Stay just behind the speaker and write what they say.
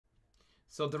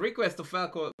So the request of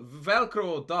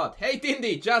Velcrodot. Hey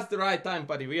Tindy, just the right time,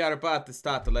 buddy. We are about to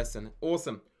start the lesson.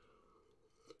 Awesome.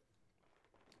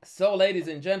 So, ladies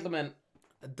and gentlemen,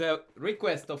 the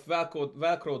request of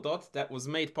Velcrodot that was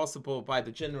made possible by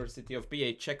the generosity of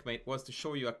BA Checkmate was to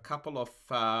show you a couple of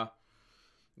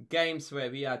games where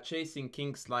we are chasing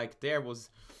kings like there was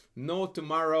no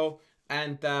tomorrow.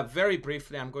 And very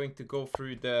briefly, I'm going to go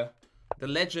through the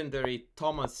legendary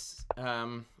Thomas,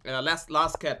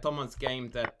 last cat Thomas game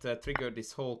that triggered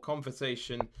this whole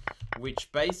conversation,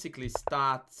 which basically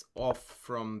starts off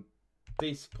from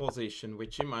this position,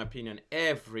 which in my opinion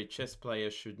every chess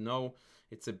player should know.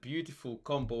 It's a beautiful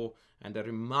combo and a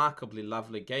remarkably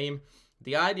lovely game.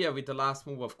 The idea with the last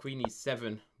move of Queen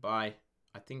E7 by,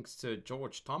 I think, Sir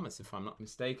George Thomas, if I'm not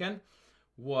mistaken,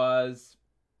 was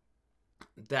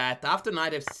that after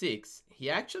knight f6, he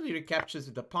actually recaptures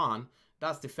with the pawn,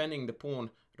 thus defending the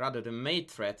pawn rather than mate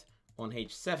threat on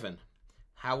h7.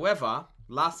 However,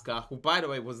 Laska, who by the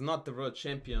way was not the world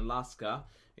champion Laska,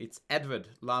 it's Edward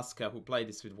Laska who played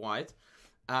this with white,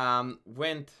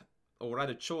 went, or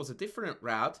rather chose a different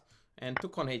route and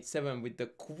took on h7 with the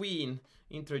queen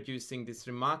introducing this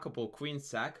remarkable queen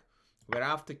sack, where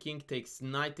after king takes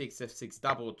knight takes f6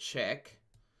 double check,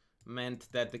 meant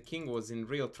that the king was in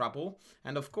real trouble.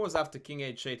 And of course after king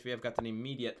h8 we have got an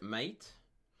immediate mate,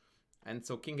 and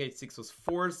so king h6 was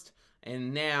forced,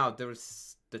 and now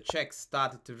there's the check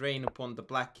started to rain upon the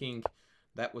black king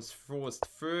that was forced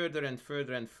further and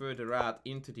further and further out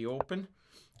into the open.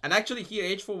 And actually here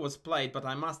h4 was played, but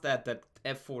I must add that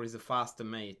f4 is a faster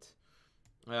mate,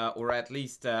 or at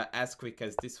least as quick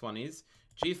as this one is.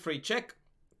 g3 check,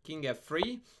 king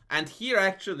f3, and here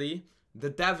actually the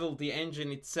devil, the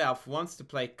engine itself, wants to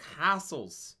play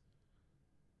castles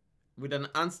with an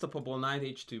unstoppable knight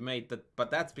h2 mate,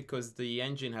 but that's because the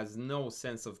engine has no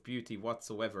sense of beauty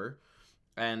whatsoever,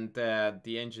 and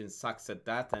the engine sucks at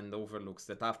that and overlooks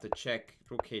that after check,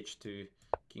 rook h2,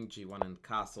 king g1 and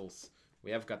castles, we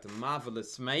have got a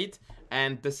marvelous mate.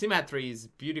 And the symmetry is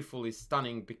beautifully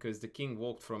stunning because the king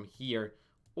walked from here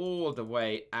all the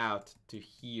way out to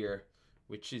here,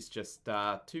 which is just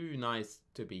too nice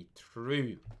to be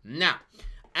true. Now,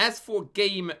 as for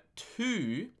game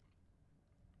 2,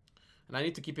 and I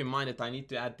need to keep in mind that I need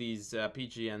to add these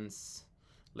PGNs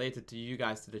later to you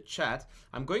guys to the chat.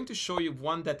 I'm going to show you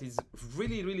one that is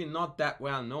really not that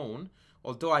well known,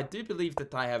 although I do believe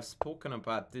that I have spoken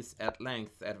about this at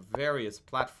length at various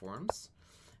platforms.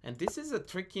 And this is a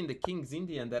trick in the King's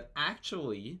Indian that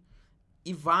actually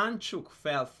Ivanchuk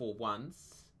fell for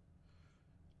once.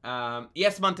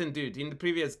 Yes, Mountain Dude, in the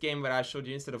previous game where I showed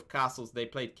you, instead of castles, they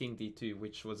played King D2,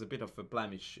 which was a bit of a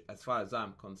blemish as far as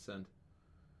I'm concerned.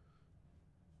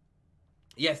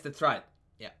 Yes, that's right.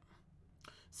 Yeah.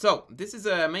 So, this is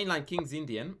a mainline King's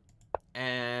Indian.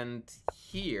 And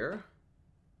here...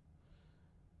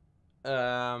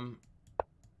 oh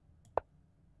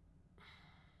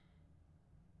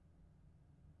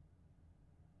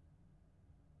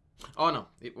no,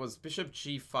 it was bishop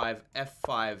g5,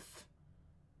 f5,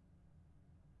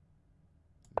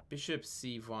 bishop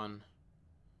c1.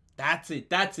 That's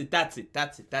it.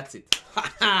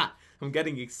 I'm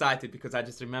getting excited because I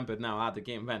just remembered now how the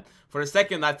game went. For a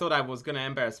second I thought I was gonna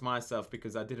embarrass myself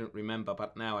because I didn't remember,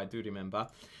 but now I do remember.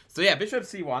 So yeah, bishop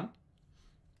c1,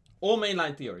 all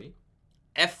mainline theory.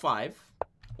 f5,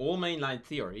 all mainline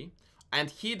theory. And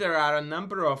here there are a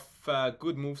number of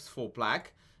good moves for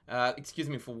black. Excuse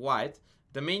me, for white.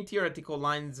 The main theoretical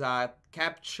lines are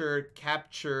capture,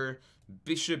 capture,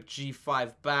 bishop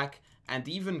g5 back, and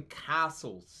even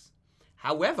castles.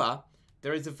 However,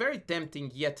 there is a very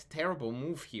tempting yet terrible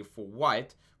move here for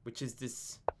white, which is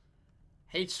this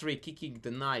h3 kicking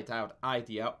the knight out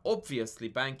idea, obviously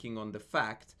banking on the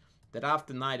fact that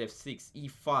after knight f6,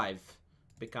 e5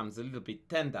 becomes a little bit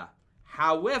tender.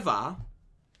 However,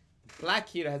 black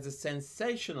here has a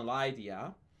sensational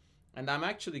idea, and I'm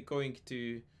actually going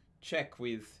to check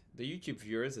with the YouTube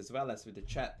viewers as well as with the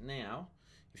chat now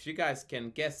if you guys can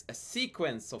guess a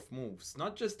sequence of moves,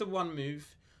 not just the one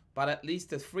move, but at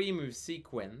least a 3-move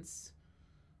sequence,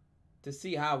 to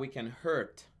see how we can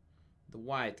hurt the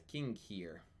white king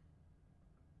here.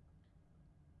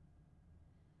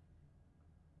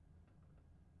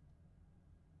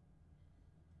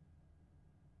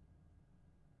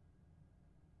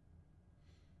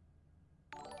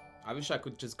 I wish I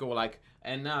could just go like,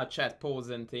 and now chat, pause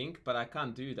and think, but I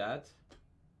can't do that.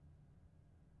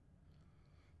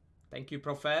 Thank you,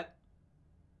 Prophet.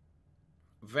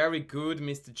 Very good,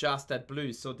 Mr. Just at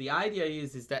Blue. So the idea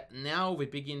is that now we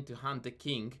begin to hunt the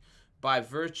king by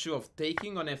virtue of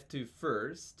taking on f2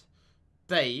 first,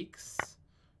 takes,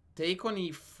 take on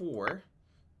e4,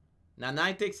 Now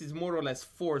knight takes is more or less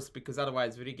forced because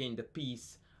otherwise we regain the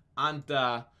piece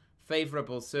under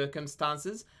favorable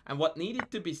circumstances. And what needed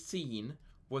to be seen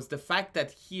was the fact that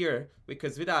here,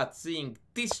 because without seeing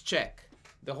this check,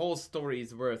 the whole story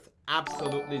is worth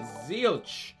absolutely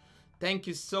zilch. Thank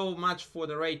you so much for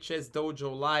the Raid Chess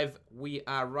Dojo Live. We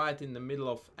are right in the middle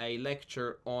of a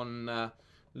lecture on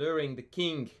luring the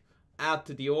king out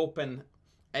to the open,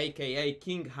 aka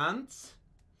king hunts.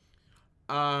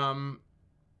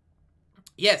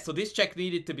 Yeah, so this check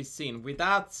needed to be seen.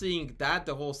 Without seeing that,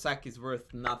 the whole sack is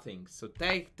worth nothing. So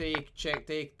take, check,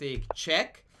 take,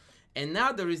 check. And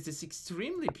now there is this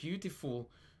extremely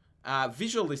beautiful,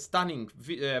 visually stunning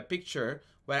picture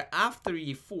where after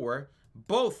e4,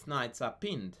 both knights are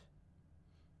pinned.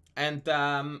 And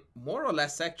more or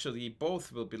less, actually,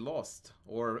 both will be lost.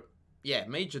 Or, yeah,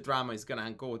 major drama is gonna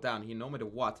go down here no matter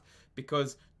what.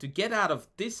 Because to get out of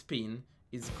this pin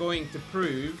is going to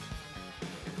prove...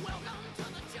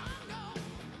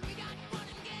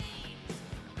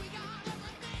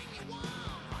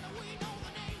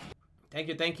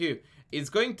 Thank you. It's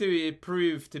going to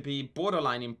prove to be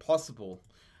borderline impossible.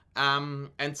 And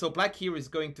so black here is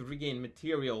going to regain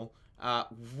material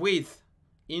with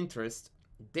interest.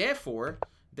 Therefore,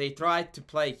 they tried to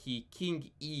play here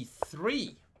king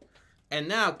e3. And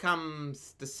now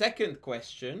comes the second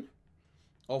question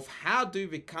of how do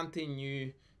we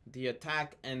continue the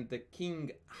attack and the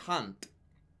king hunt.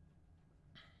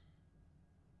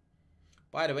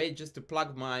 By the way, just to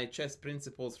plug my Chess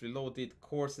Principles Reloaded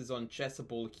courses on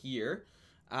Chessable here,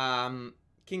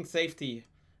 King Safety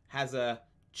has a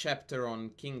chapter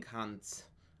on king hunts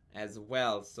as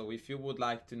well. So if you would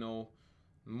like to know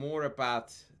more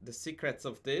about the secrets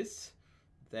of this,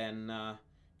 then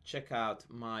check out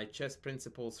my Chess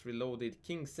Principles Reloaded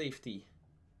King Safety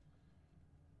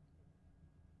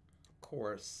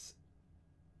course.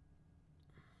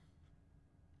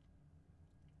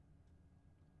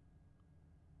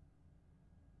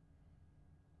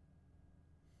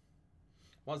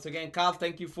 Once again, Carl,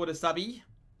 thank you for the subby,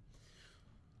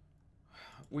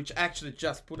 which actually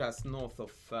just put us north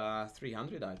of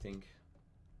 300, I think.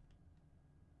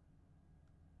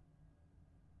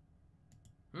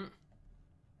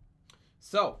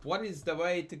 So, what is the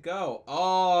way to go?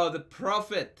 Oh, the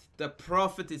prophet. The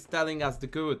prophet is telling us the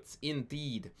goods,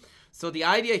 indeed. So the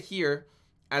idea here,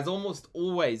 as almost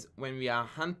always when we are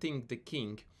hunting the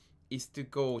king, is to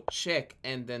go check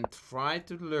and then try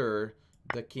to lure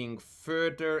the king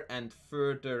further and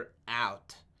further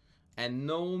out. And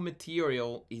no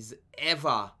material is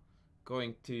ever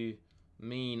going to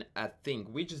mean a thing.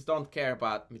 We just don't care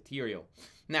about material.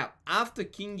 Now, after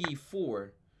king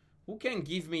e4, who can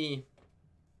give me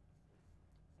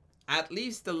at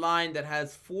least a line that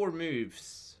has 4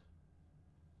 moves?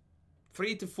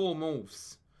 3 to 4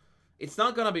 moves. It's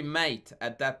not gonna be mate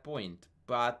at that point,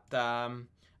 but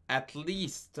at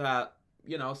least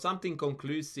you know, something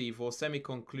conclusive or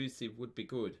semi-conclusive would be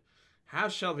good. How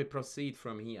shall we proceed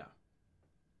from here?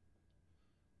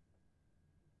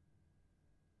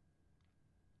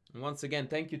 And once again,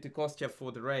 thank you to Kostya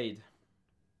for the raid.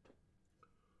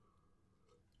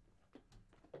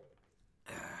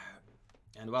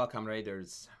 And welcome,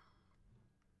 raiders.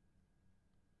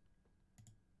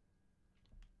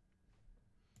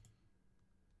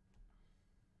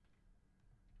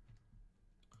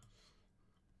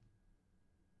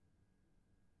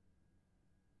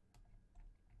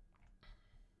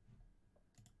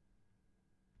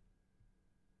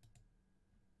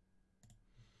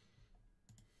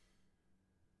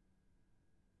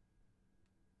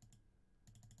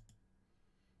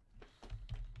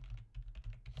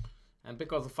 And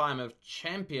because if I'm a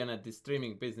champion at this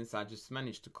streaming business, I just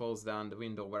managed to close down the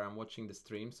window where I'm watching the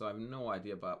stream, so I have no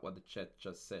idea about what the chat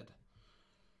just said.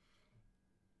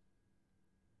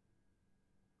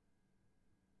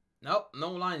 Nope,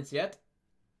 no lines yet.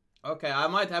 Okay, I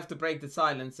might have to break the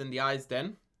silence in the eyes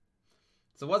then.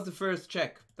 So what's the first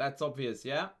check? That's obvious,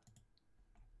 yeah?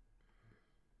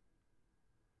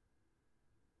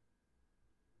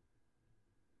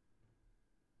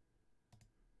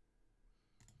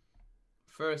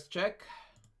 First check.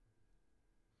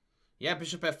 Yeah,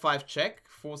 bishop f5 check,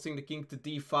 forcing the king to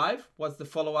d5. What's the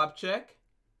follow-up check?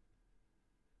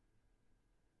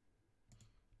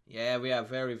 Yeah, we are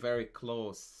very, very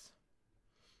close.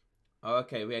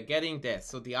 Okay, we are getting there.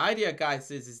 So the idea,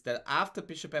 guys, is that after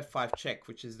bishop f5 check,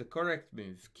 which is the correct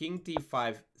move, king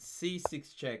d5,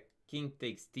 c6 check, king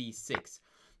takes d6.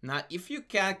 Now, if you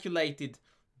calculated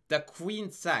the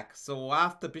queen sack, so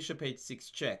after bishop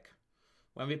h6 check,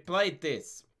 when we played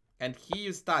this, and here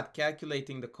you start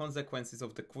calculating the consequences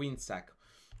of the queen sack.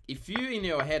 If you in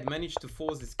your head manage to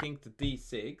force this king to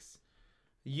d6,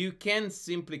 you can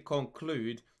simply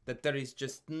conclude that there is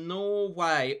just no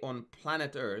way on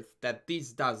planet Earth that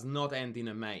this does not end in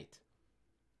a mate.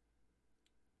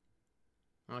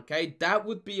 Okay, that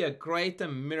would be a greater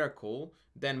miracle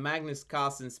than Magnus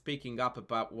Carlsen speaking up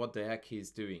about what the heck he's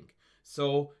doing.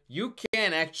 So you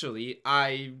can actually,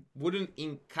 I wouldn't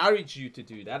encourage you to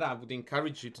do that. I would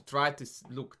encourage you to try to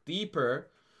look deeper,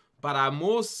 but I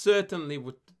most certainly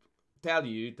would tell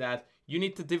you that you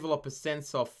need to develop a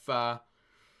sense of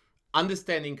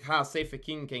understanding how safe a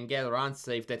king can get or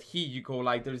unsafe, that here you go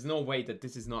like, there is no way that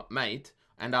this is not mate,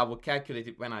 and I will calculate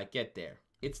it when I get there.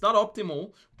 It's not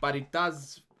optimal, but it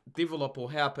does develop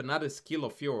or help another skill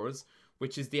of yours,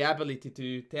 which is the ability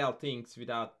to tell things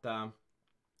without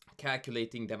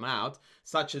calculating them out,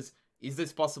 such as, is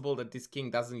this possible that this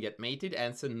king doesn't get mated?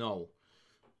 Answer, no.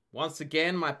 Once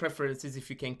again, my preference is if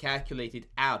you can calculate it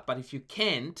out, but if you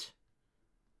can't,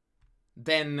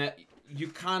 then you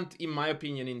can't, in my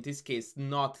opinion, in this case,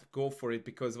 not go for it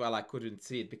because, well, I couldn't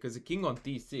see it. Because a king on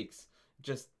d6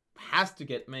 just has to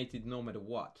get mated no matter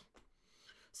what.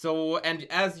 So, and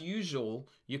as usual,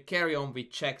 you carry on with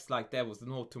checks like there was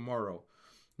no tomorrow.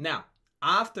 Now,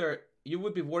 after, you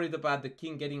would be worried about the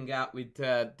king getting out with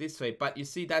this way. But you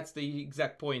see, that's the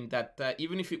exact point that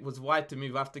even if it was white to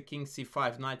move after king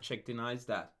c5, knight check denies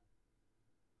that.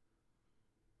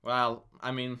 Well,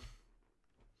 I mean,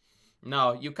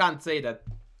 no, you can't say that.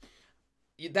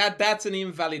 That's an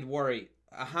invalid worry.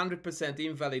 100%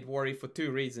 invalid worry for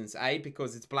two reasons. A,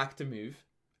 because it's black to move,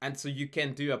 and so you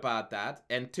can do about that.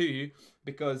 And two,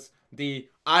 because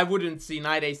I wouldn't see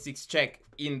knight a6 check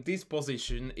in this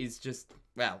position is just,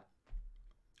 well,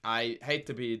 I hate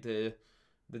to be the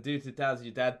dude who tells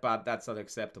you that, but that's not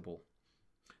acceptable.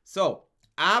 So,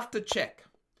 after check,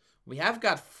 we have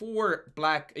got four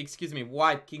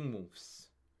white king moves.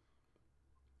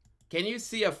 Can you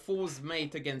see a false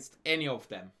mate against any of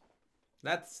them?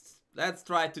 Let's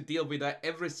try to deal with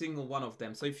every single one of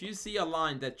them. So if you see a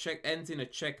line that ends in a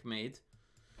checkmate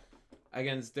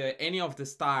against any of the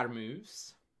star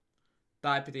moves,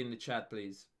 type it in the chat,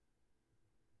 please.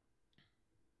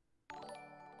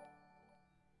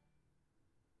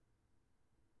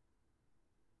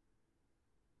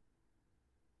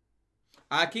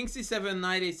 King c7,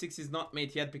 knight a6 is not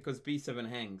mate yet because b7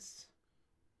 hangs.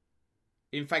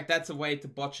 In fact, that's a way to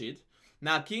botch it.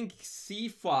 Now, king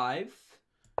c5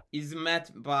 is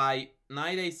met by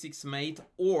knight a6 mate,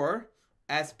 or,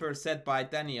 as per said by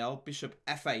Daniel, bishop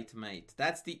f8 mate.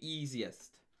 That's the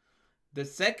easiest. The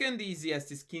second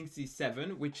easiest is king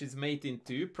c7, which is mate in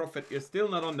 2. Prophet, you're still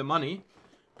not on the money,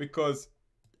 because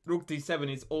rook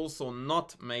d7 is also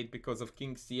not mate because of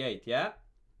king c8, yeah?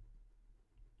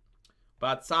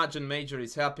 But Sergeant Major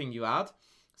is helping you out.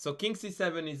 So king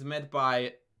c7 is met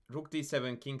by rook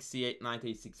d7, king c8, knight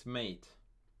a6 mate.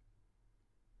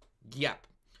 Yep.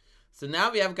 So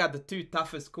now we have got the two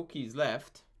toughest cookies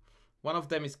left. One of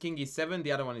them is king e7,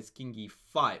 the other one is king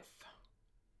e5.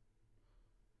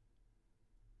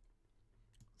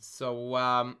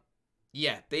 So,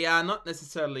 yeah, they are not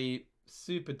necessarily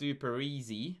super duper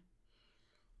easy,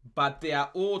 but they are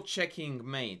all checking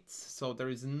mates. So there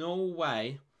is no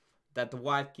way that the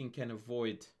white king can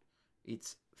avoid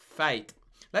its fate.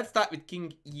 Let's start with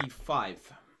king e5.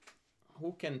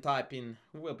 Who can type in?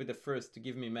 Who will be the first to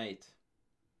give me mate?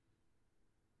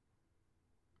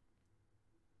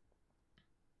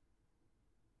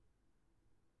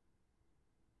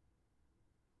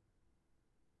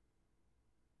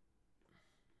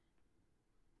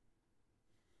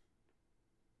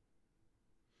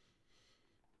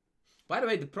 By the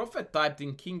way, the Prophet typed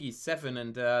in king e7,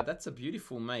 and that's a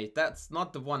beautiful mate. That's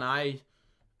not the one I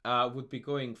would be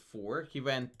going for. He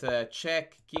went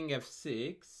check, king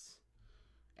f6,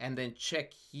 and then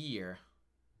check here.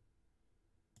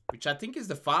 Which I think is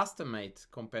the faster mate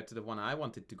compared to the one I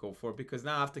wanted to go for. Because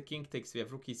now after king takes, we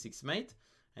have rook e6 mate.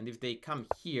 And if they come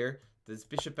here, there's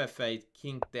bishop f8,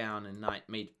 king down, and knight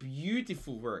mate.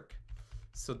 Beautiful work.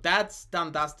 So that's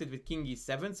done dusted with king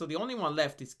e7. So the only one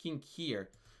left is king here.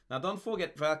 Now don't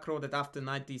forget, Velcro, that after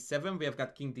knight d7, we have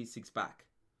got king d6 back.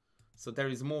 So there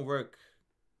is more work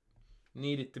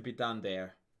needed to be done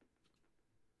there.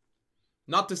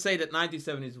 Not to say that knight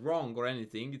d7 is wrong or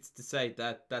anything. It's to say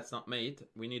that that's not mate.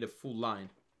 We need a full line.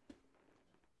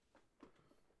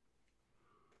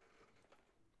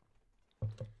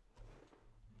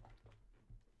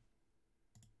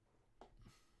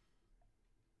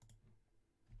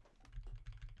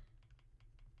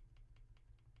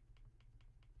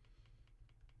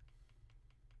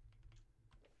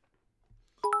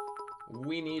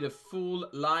 We need a full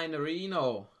line,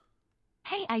 Reno.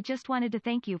 Hey, I just wanted to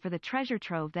thank you for the treasure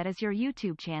trove that is your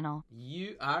YouTube channel.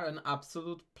 You are an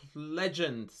absolute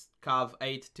legend,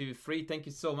 Carv823. Thank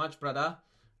you so much, brother.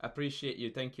 Appreciate you.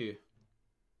 Thank you.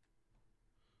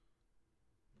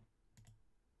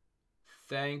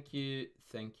 Thank you.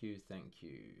 Thank you. Thank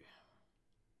you.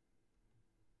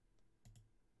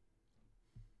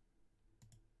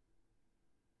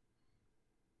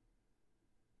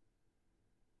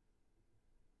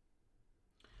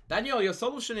 Daniel, your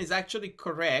solution is actually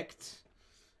correct.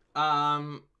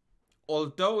 Although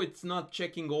it's not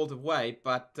checking all the way,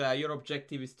 but your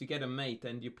objective is to get a mate,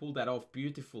 and you pull that off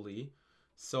beautifully.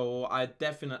 So I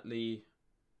definitely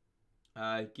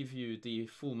give you the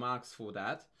full marks for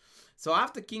that. So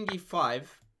after king e5,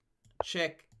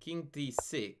 check king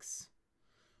d6.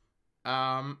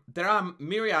 There are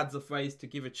myriads of ways to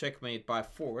give a checkmate by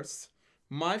force.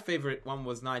 My favorite one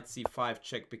was knight c5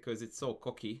 check because it's so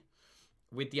cocky.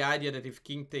 With the idea that if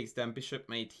king takes, then bishop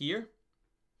mate here.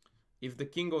 If the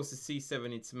king goes to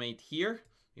c7, it's mate here.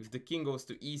 If the king goes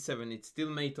to e7, it's still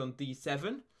mate on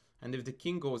d7. And if the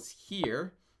king goes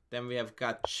here, then we have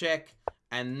got check.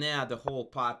 And now the whole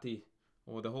party,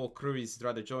 or the whole crew, is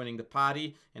rather joining the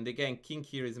party. And again, king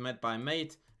here is met by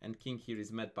mate, and king here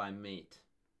is met by mate.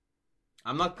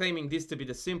 I'm not claiming this to be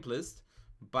the simplest,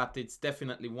 but it's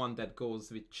definitely one that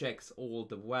goes with checks all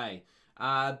the way.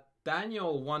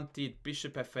 Daniel wanted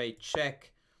bishop f8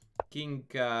 check, king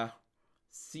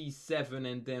c7,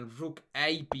 and then rook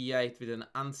a b8 with an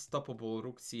unstoppable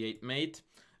rook c8 mate.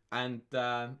 And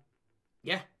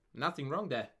yeah, nothing wrong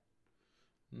there.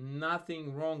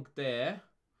 Nothing wrong there.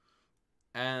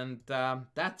 And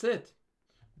that's it.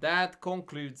 That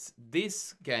concludes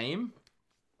this game,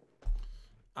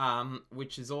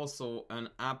 which is also an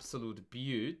absolute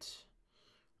beaut.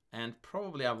 And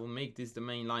probably I will make this the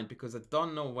main line because I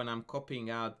don't know when I'm copying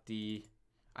out the...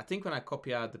 I think when I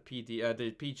copy out the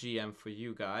PGM for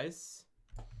you guys,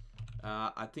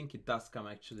 I think it does come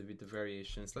actually with the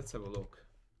variations. Let's have a look.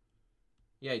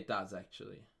 Yeah, it does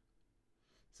actually.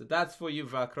 So that's for you,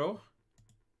 Velcro.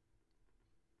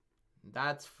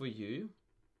 That's for you.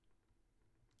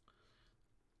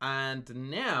 And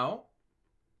now,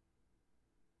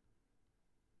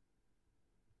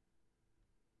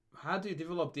 how do you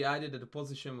develop the idea that the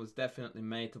position was definitely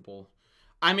mateable?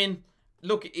 I mean,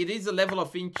 look, it is a level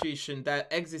of intuition that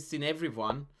exists in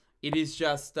everyone. It is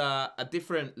just a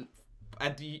different...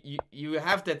 you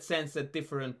have that sense at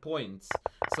different points.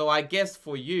 So I guess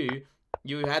for you,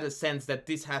 you had a sense that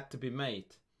this had to be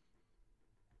mate.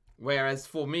 Whereas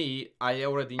for me, I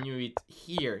already knew it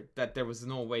here, that there was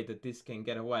no way that this can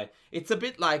get away. It's a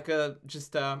bit like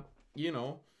just, you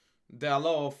know, the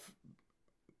law of...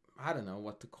 I don't know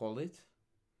what to call it.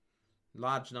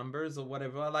 Large numbers or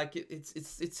whatever. Like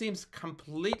it seems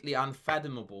completely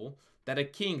unfathomable that a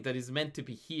king that is meant to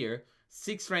be here,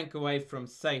 6 rank away from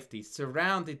safety,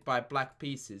 surrounded by black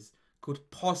pieces,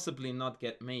 could possibly not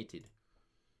get mated.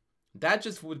 That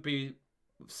just would be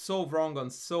so wrong on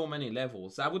so many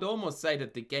levels. I would almost say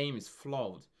that the game is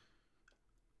flawed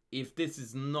if this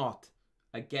is not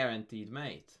a guaranteed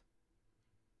mate.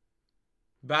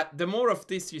 But the more of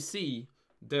this you see,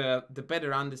 the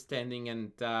better understanding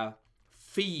and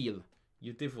feel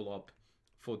you develop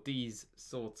for these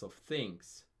sorts of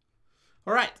things.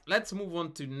 Alright, let's move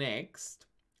on to next.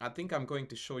 I think I'm going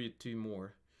to show you 2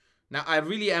 more. Now, I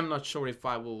really am not sure if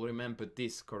I will remember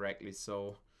this correctly,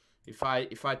 so if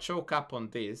I choke up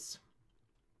on this,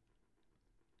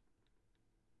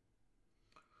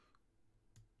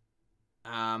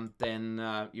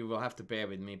 then you will have to bear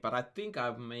with me. But I think I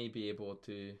may be able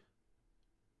to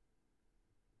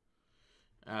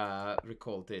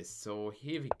recall this. So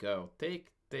here we go.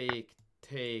 Take.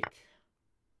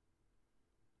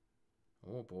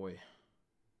 Oh boy.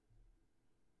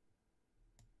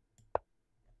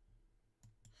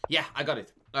 Yeah, I got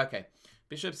it. Okay.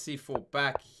 Bishop c4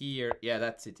 back here. Yeah,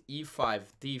 that's it. e5,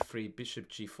 d3, bishop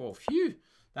g4. Phew,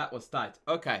 that was tight.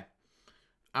 Okay.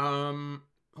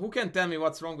 Who can tell me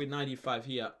what's wrong with knight e5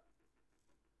 here?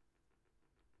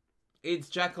 It's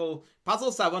Jackal.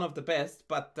 Puzzles are one of the best,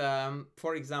 but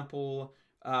for example,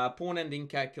 pawn ending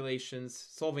calculations,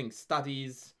 solving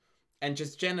studies, and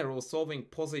just general solving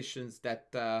positions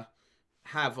that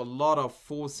have a lot of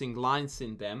forcing lines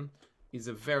in them is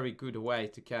a very good way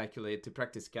to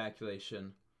practice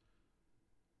calculation.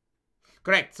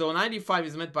 Correct, so knight e5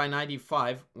 is met by knight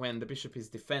e5 when the bishop is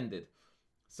defended.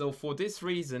 So for this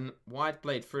reason, white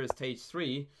played first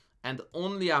h3, and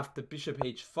only after bishop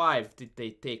h5 did they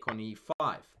take on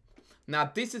e5. Now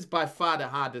this is by far the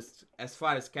hardest as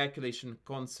far as calculation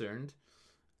concerned.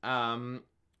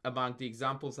 among the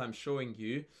examples I'm showing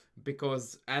you,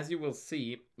 because as you will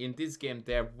see in this game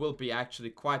there will be actually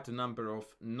quite a number of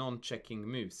non-checking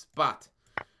moves. But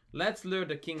let's lure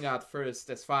the king out first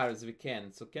as far as we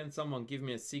can. So can someone give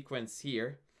me a sequence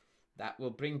here that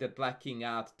will bring the black king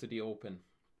out to the open?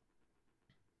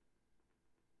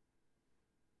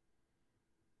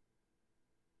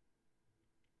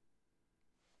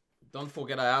 Don't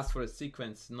forget I asked for a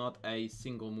sequence, not a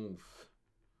single move.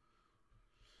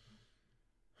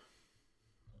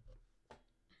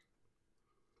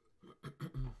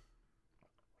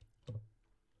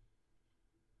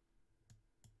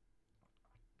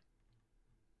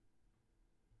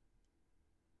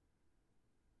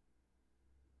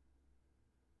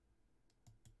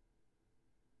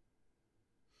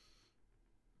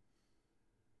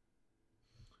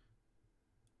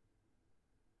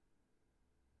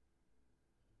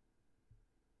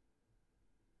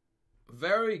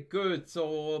 Very good.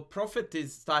 So Prophet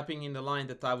is typing in the line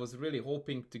that I was really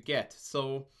hoping to get.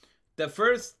 So the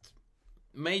first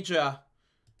major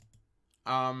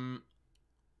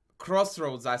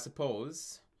crossroads, I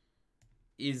suppose,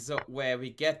 is where we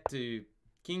get to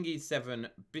king e7,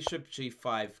 bishop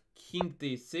g5, king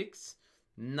d6,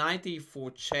 knight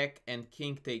e4 check, and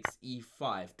king takes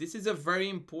e5. This is a very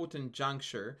important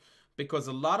juncture because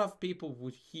a lot of people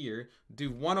would here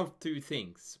do one of two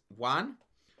things. One,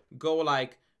 go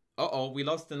like, uh-oh, we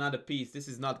lost another piece, this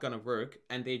is not gonna work,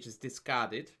 and they just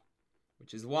discard it,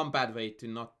 which is one bad way to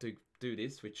not to do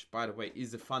this, which by the way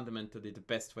is fundamentally the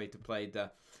best way to play the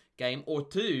game. Or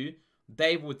two,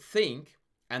 they would think,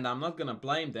 and I'm not gonna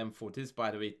blame them for this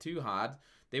by the way too hard,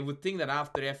 they would think that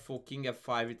after f4, king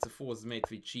f5, it's a forced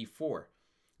mate with g4,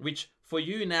 which for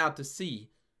you now to see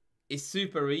is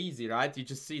super easy, right? You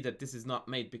just see that this is not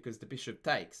made because the bishop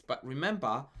takes. But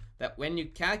remember that when you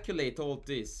calculate all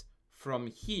this from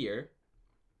here,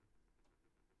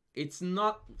 it's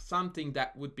not something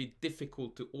that would be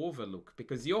difficult to overlook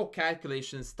because your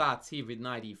calculation starts here with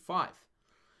knight e5.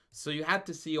 So you had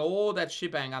to see all that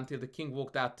shebang until the king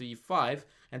walked out to e5,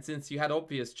 and since you had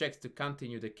obvious checks to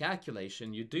continue the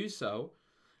calculation, you do so,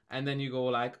 and then you go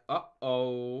like,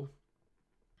 uh-oh,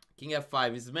 king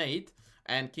f5 is mate,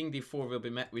 and king d4 will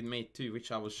be met with mate 2,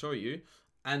 which I will show you.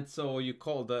 And so you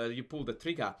pull the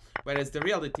trigger. Whereas the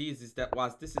reality is that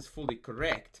whilst this is fully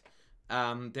correct,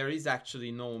 there is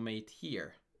actually no mate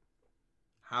here.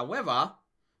 However,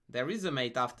 there is a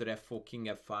mate after f4, king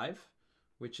f5,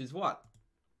 which is what?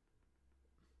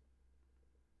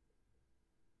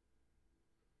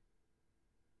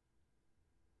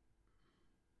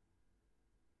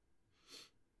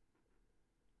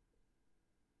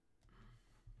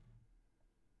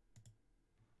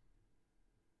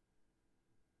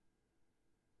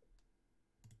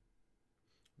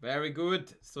 Very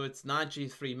good. So it's knight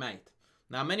g3 mate.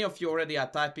 Now many of you already are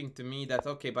typing to me that,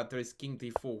 okay, but there is king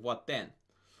d4. What then?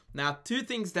 Now two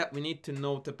things that we need to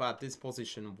note about this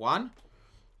position. One,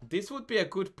 this would be a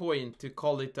good point to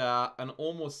call it an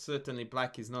almost certainly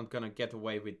black is not going to get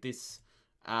away with this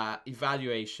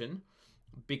evaluation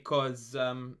because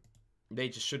they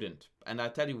just shouldn't. And I'll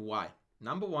tell you why.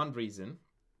 Number one reason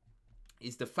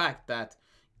is the fact that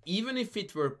even if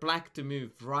it were black to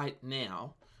move right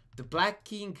now, the black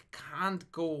king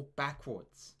can't go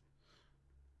backwards.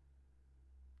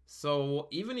 So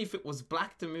even if it was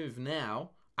black to move now,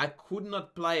 I could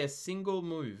not play a single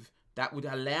move that would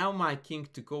allow my king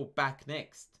to go back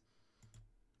next.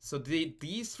 So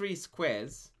these three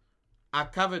squares are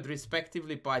covered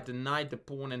respectively by the knight, the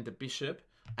pawn, and the bishop,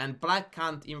 and black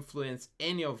can't influence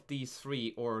any of these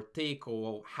three or take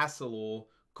or hassle or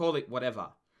call it whatever.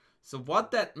 So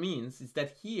what that means is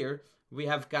that here we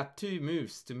have got two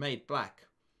moves to mate black.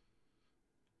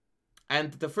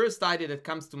 And the first idea that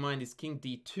comes to mind is king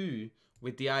d2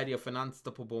 with the idea of an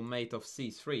unstoppable mate of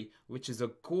c3, which is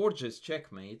a gorgeous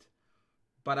checkmate.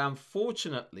 But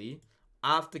unfortunately,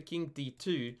 after king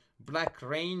d2, black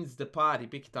reigns the party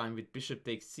big time with bishop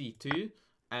takes c2.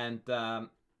 And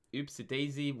oopsie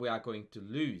daisy, we are going to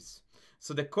lose.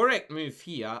 So the correct move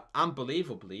here,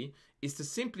 unbelievably, is to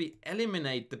simply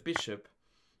eliminate the bishop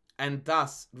and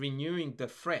thus renewing the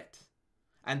threat.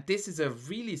 And this is a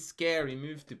really scary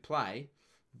move to play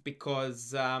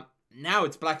because now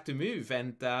it's black to move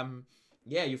and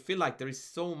yeah, you feel like there is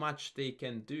so much they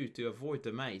can do to avoid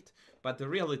the mate. But the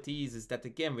reality is that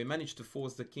again, we managed to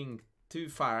force the king too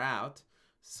far out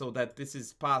so that this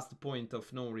is past the point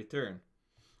of no return.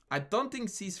 I don't think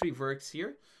c3 works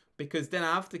here because then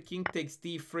after king takes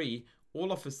d3,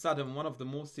 all of a sudden one of the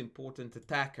most important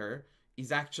attacker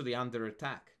is actually under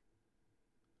attack.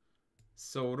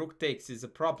 So rook takes is a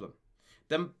problem.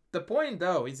 The point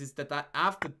though is that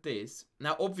after this,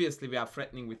 now obviously we are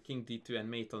threatening with king d2 and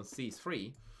mate on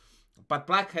c3, but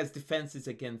black has defenses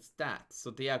against that, so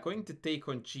they are going to take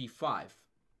on g5.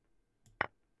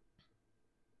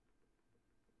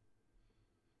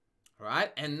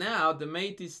 Right, and now the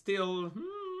mate is still,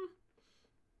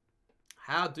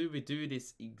 how do we do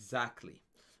this exactly?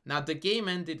 Now the game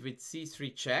ended with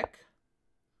c3 check,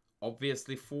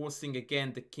 obviously forcing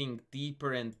again the king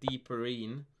deeper and deeper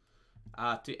in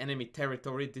to enemy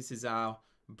territory. This is our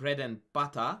bread and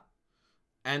butter.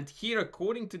 And here,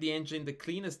 according to the engine, the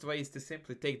cleanest way is to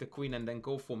simply take the queen and then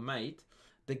go for mate.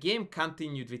 The game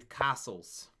continued with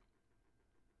castles.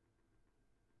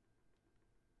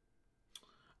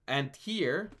 And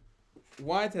here,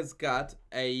 white has got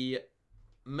a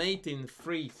mate in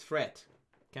 3 threat.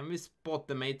 Can we spot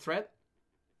the mate threat?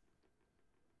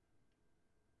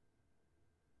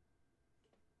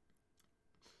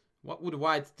 What would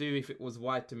white do if it was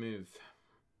white to move?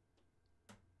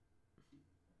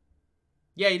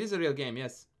 Yeah, it is a real game,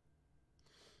 yes.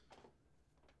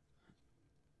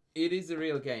 It is a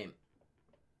real game.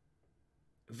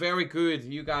 Very good.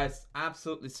 You guys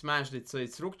absolutely smashed it. So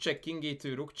it's rook check, king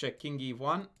e2, rook check, king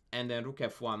e1, and then rook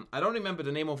f1. I don't remember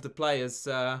the name of the players.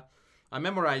 I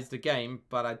memorized the game,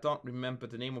 but I don't remember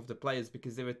the name of the players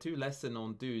because they were 2 lesser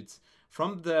known dudes.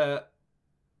 From the...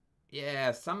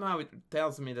 Yeah, somehow it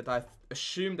tells me that I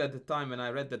assumed at the time when I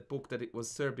read that book that it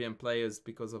was Serbian players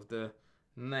because of the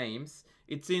names.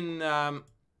 It's in...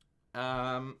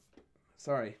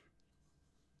 sorry.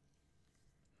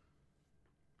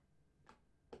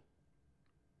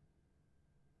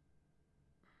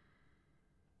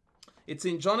 It's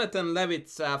in Jonathan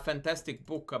Levitt's fantastic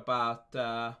book about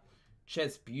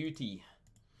chess beauty.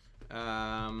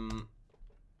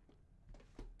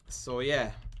 So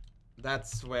yeah,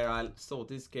 that's where I saw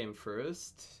this game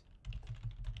first.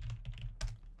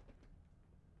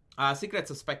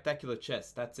 Secrets of Spectacular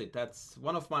Chess. That's it. That's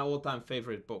one of my all-time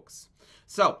favorite books.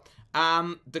 So,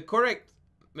 the correct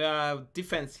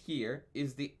defense here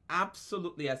is the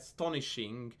absolutely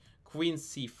astonishing Queen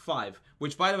c5,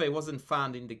 which by the way wasn't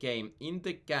found in the game. In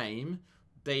the game,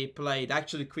 they played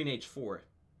actually Queen h4.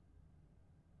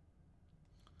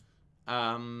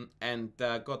 And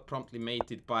got promptly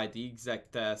mated by the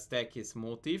exact staircase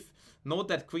motif. Note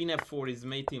that Queen f4 is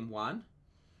mate in 1.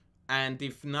 And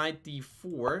if knight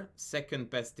d4, second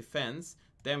best defense,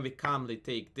 then we calmly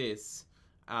take this,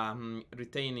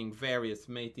 retaining various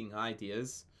mating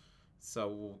ideas.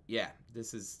 So yeah,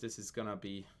 this is gonna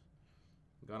be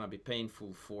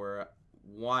painful for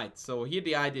white. So here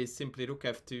the idea is simply rook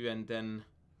f2 and then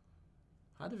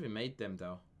how do we mate them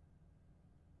though?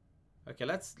 Okay,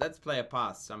 let's play a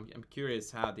pass. I'm curious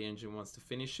how the engine wants to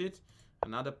finish it.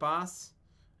 Another pass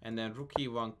and then rook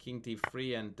e1, king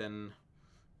d3 and then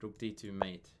rook d2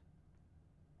 mate.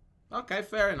 Okay,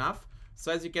 fair enough.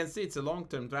 So as you can see, it's a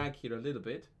long-term drag here a little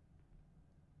bit.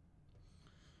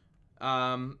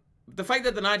 The fact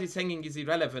that the knight is hanging is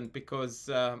irrelevant because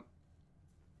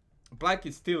black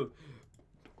is still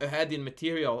ahead in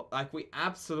material. Like, we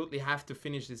absolutely have to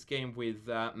finish this game with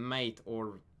mate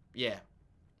or, yeah,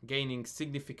 gaining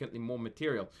significantly more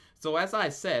material. So as I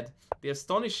said, the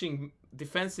astonishing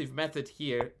defensive method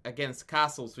here against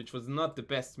castles, which was not the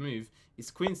best move,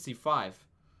 is Queen c5.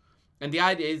 And the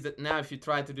idea is that now if you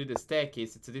try to do the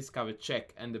staircase, it's a discovered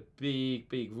check and a big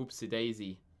whoopsie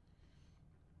daisy.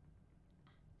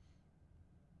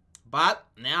 But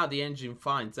now the engine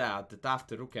finds out that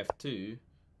after rook f2,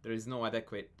 there is no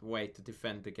adequate way to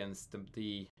defend against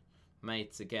the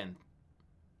mates again.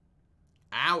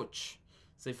 Ouch!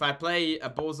 So if I play a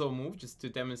bozo move just to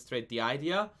demonstrate the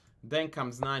idea, then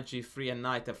comes knight g3 and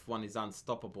knight f1 is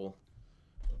unstoppable.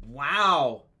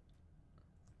 Wow!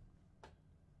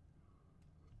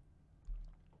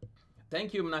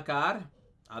 Thank you, Mnakar.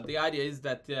 The idea is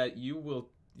that you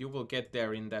will get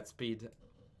there in that speed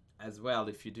as well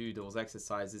if you do those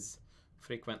exercises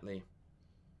frequently.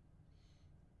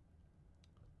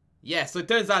 Yeah, so it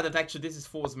turns out that actually this is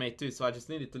force mate too, so I just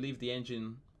needed to leave the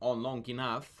engine on long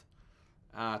enough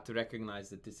to recognize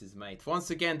that this is mate. Once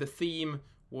again, the theme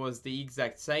was the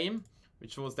exact same,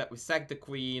 which was that we sacked the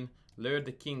queen, lured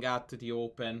the king out to the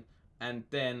open, and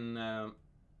then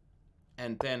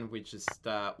we just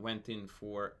went in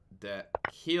for the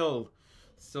kill.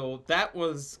 So that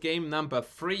was game number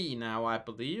 3 now, I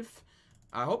believe.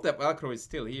 I hope that Velcro is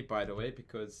still here, by the way,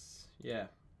 because, yeah.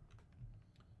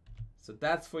 So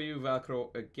that's for you,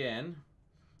 Velcro, again.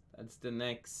 That's the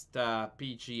next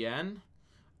PGN.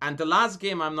 And the last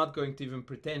game I'm not going to even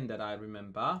pretend that I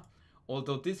remember.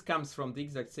 Although this comes from the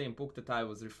exact same book that I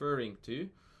was referring to.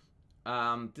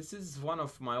 This is one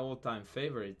of my all-time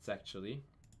favorites, actually,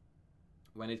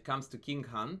 when it comes to king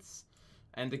hunts.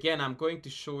 And again, I'm going to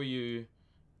show you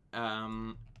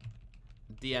the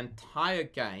entire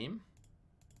game,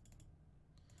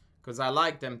 because I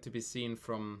like them to be seen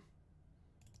from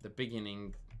the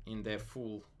beginning in their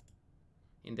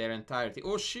entirety.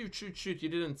 Oh, shoot, you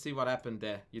didn't see what happened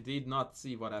there. You did not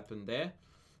see what happened there.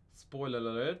 Spoiler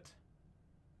alert.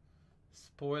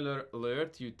 Spoiler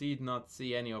alert, you did not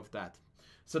see any of that.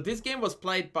 So this game was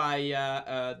played by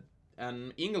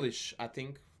an English, I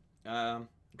think,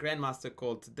 grandmaster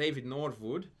called David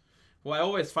Norwood, who I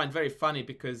always find very funny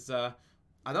because I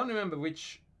don't remember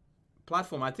which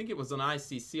platform. I think it was on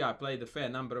ICC. I played a fair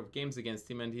number of games against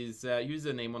him, and his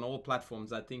username on all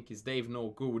platforms, I think, is Dave No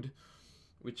Good,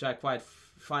 which I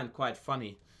find quite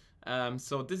funny.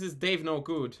 So this is Dave No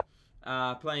Good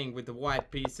playing with the white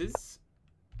pieces.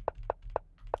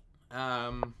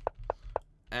 And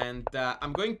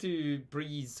I'm going to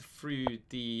breeze through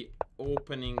the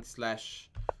opening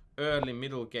 / early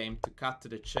middle game to cut to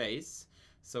the chase.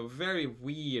 So very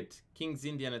weird King's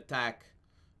Indian attack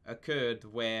occurred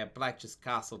where black just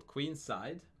castled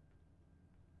queenside.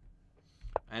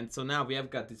 And so now we have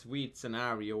got this weird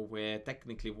scenario where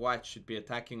technically white should be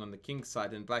attacking on the king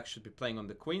side and black should be playing on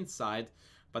the queen side,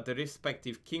 but the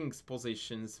respective king's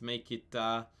positions make it,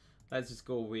 let's just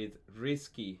go with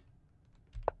risky.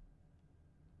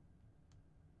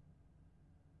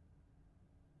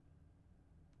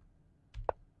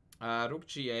 Rook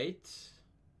g8,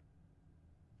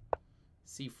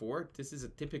 c4. This is a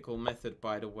typical method,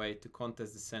 by the way, to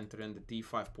contest the center and the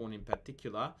d5 pawn in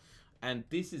particular. And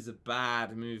this is a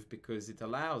bad move because it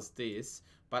allows this,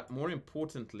 but more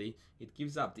importantly, it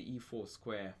gives up the e4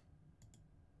 square.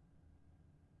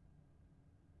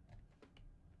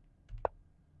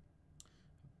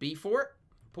 b4,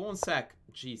 pawn sack,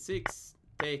 g6,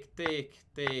 take,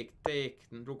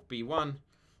 rook b1,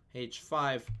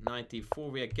 h5,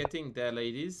 94. We are getting there,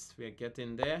 ladies. We are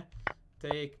getting there.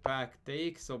 Take, back,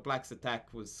 take. So black's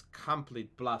attack was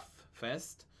complete bluff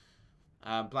fest.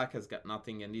 Black has got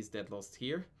nothing and is dead lost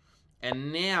here.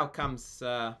 And now comes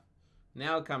the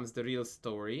real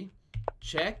story.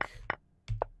 Check.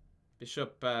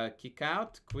 Bishop kick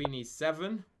out. Queen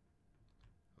e7.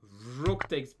 Rook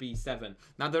takes b7.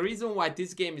 Now the reason why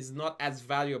this game is not as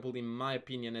valuable in my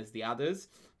opinion as the others,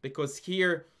 because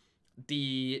here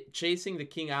the chasing the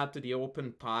king out to the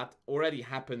open part already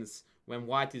happens when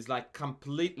white is like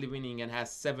completely winning and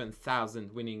has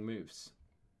 7,000 winning moves.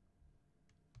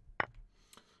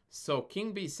 So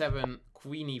king b7,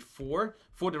 queen e4.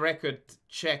 For the record,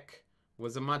 check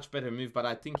was a much better move, but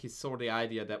I think he saw the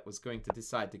idea that was going to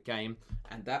decide the game,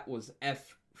 and that was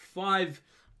f5.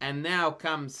 And now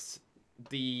comes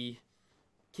the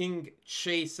king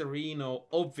chaserino.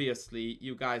 Obviously,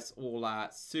 you guys all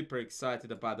are super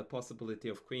excited about the possibility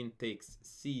of queen takes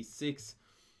c6.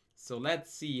 So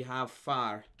let's see how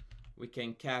far we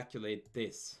can calculate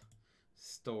this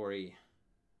story.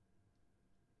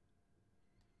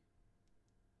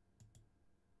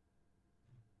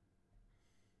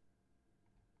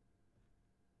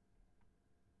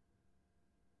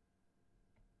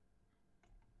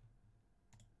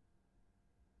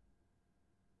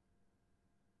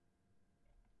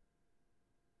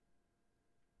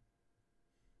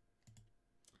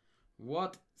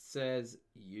 What says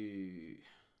you?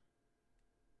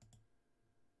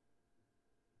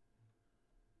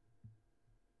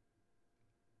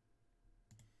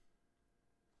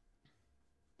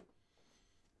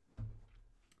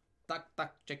 Tuck,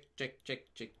 tuck,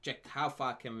 check. How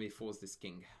far can we force this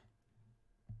king?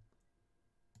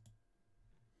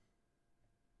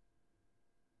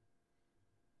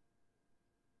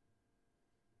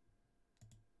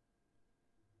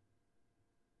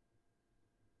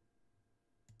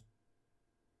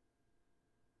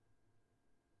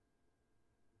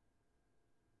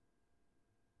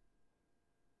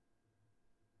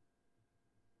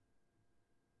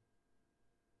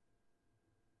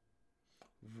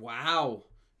 Wow!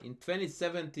 In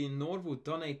 2017, Norwood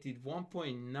donated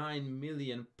 £1.9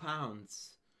 million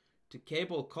to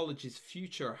Cable College's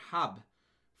Future Hub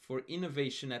for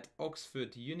Innovation at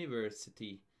Oxford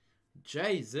University.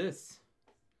 Jesus!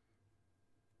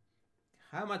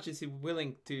 How much is he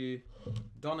willing to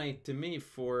donate to me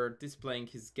for displaying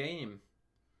his game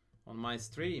on my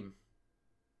stream?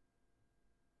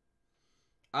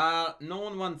 No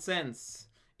one cents.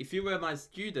 If you were my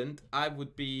student, I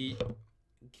would be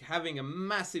having a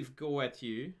massive go at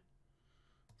you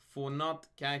for not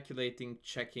calculating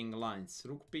checking lines.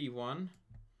 Rook b1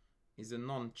 is a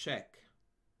non-check,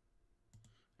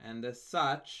 and as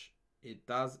such it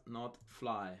does not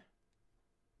fly.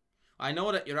 I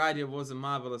know that your idea was a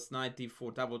marvelous knight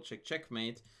d4 double check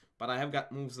checkmate, but I have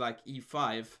got moves like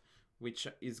e5, which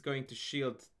is going to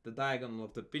shield the diagonal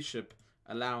of the bishop,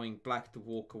 allowing black to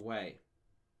walk away.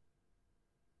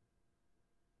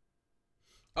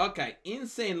 Okay,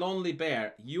 Insane Lonely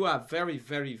Bear, you are very,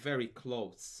 very, very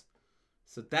close.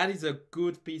 So that is a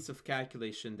good piece of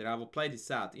calculation there. I will play this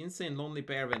out. Insane Lonely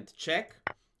Bear went check,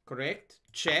 correct,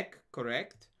 check,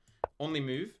 correct. Only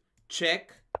move,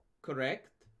 check, correct.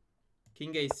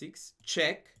 King a6,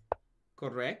 check,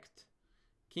 correct.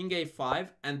 King a5,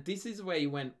 and this is where you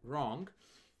went wrong.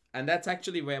 And that's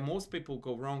actually where most people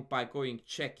go wrong, by going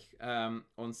check on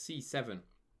c7.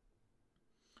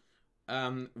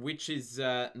 Which is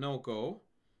no-go,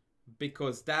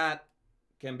 because that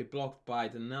can be blocked by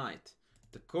the knight.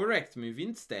 The correct move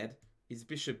instead is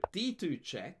bishop d2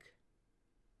 check.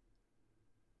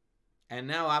 And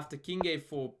now after king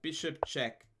a4, bishop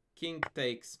check, king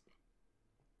takes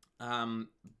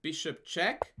bishop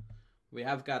check. We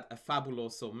have got a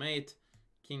fabuloso mate.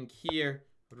 King here,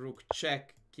 rook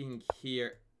check, king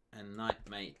here, and knight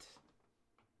mate.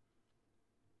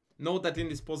 Note that in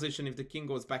this position, if the king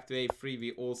goes back to a3,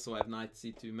 we also have knight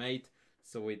c2 mate,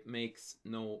 so it makes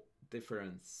no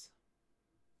difference.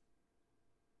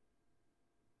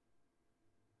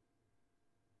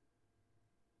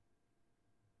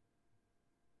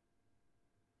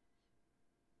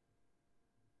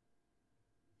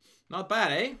 Not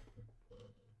bad, eh?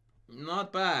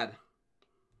 Not bad.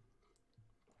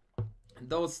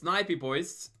 Those snipey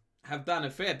boys have done a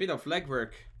fair bit of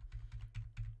legwork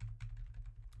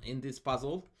in this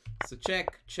puzzle. So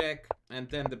check, check, and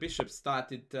then the bishop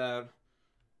started their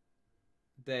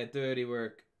dirty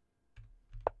work.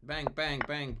 Bang, bang,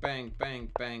 bang, bang,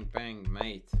 bang, bang, bang,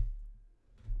 mate.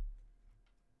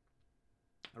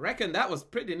 I reckon that was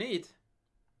pretty neat.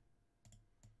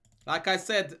 Like I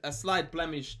said, a slight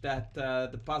blemish that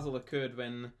the puzzle occurred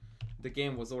when the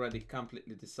game was already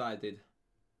completely decided.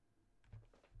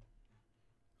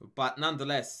 But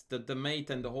nonetheless, the mate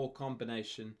and the whole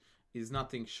combination is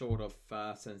nothing short of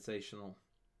sensational.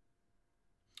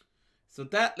 So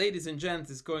that, ladies and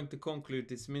gents, is going to conclude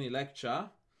this mini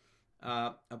lecture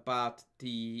about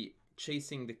the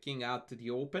chasing the king out to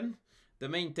the open. The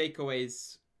main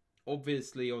takeaways,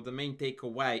 obviously, or the main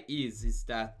takeaway is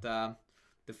that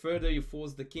the further you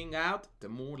force the king out, the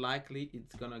more likely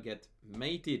it's gonna get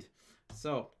mated.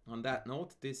 So on that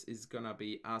note, this is gonna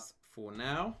be us for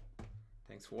now.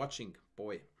 Thanks for watching,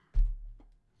 boy.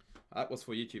 That was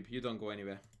for YouTube. You don't go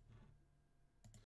anywhere.